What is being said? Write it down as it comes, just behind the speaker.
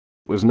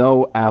was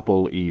no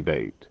apple Eve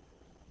ate.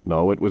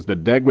 No, it was the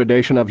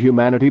degradation of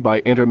humanity by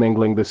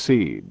intermingling the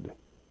seed.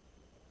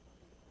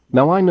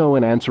 Now I know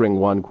in answering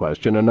one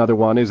question another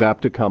one is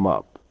apt to come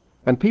up,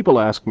 and people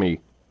ask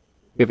me,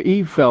 if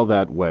Eve fell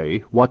that way,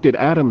 what did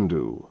Adam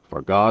do?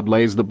 For God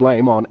lays the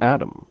blame on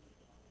Adam.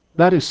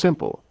 That is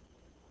simple.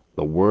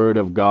 The Word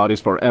of God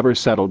is forever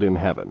settled in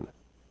heaven.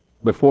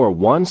 Before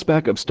one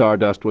speck of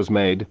stardust was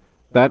made,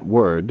 that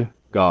Word,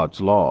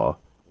 God's law,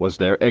 was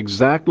there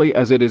exactly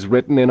as it is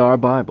written in our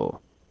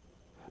Bible.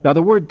 Now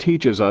the Word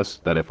teaches us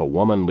that if a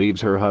woman leaves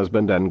her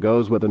husband and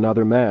goes with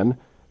another man,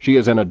 she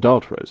is an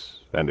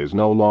adulteress, and is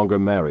no longer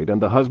married,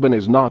 and the husband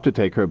is not to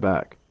take her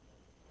back.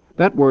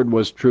 That Word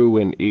was true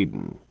in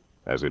Eden,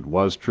 as it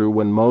was true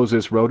when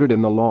Moses wrote it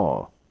in the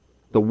law.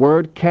 The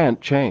Word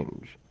can't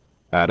change.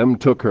 Adam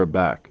took her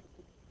back.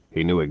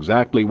 He knew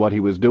exactly what he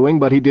was doing,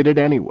 but he did it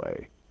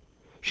anyway.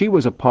 She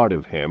was a part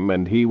of him,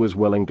 and he was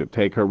willing to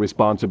take her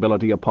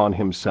responsibility upon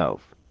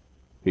himself.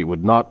 He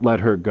would not let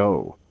her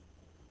go.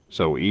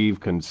 So Eve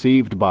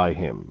conceived by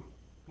him.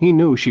 He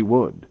knew she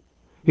would.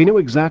 He knew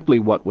exactly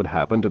what would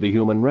happen to the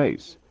human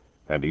race,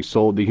 and he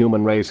sold the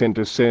human race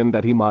into sin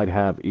that he might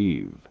have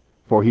Eve,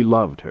 for he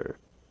loved her.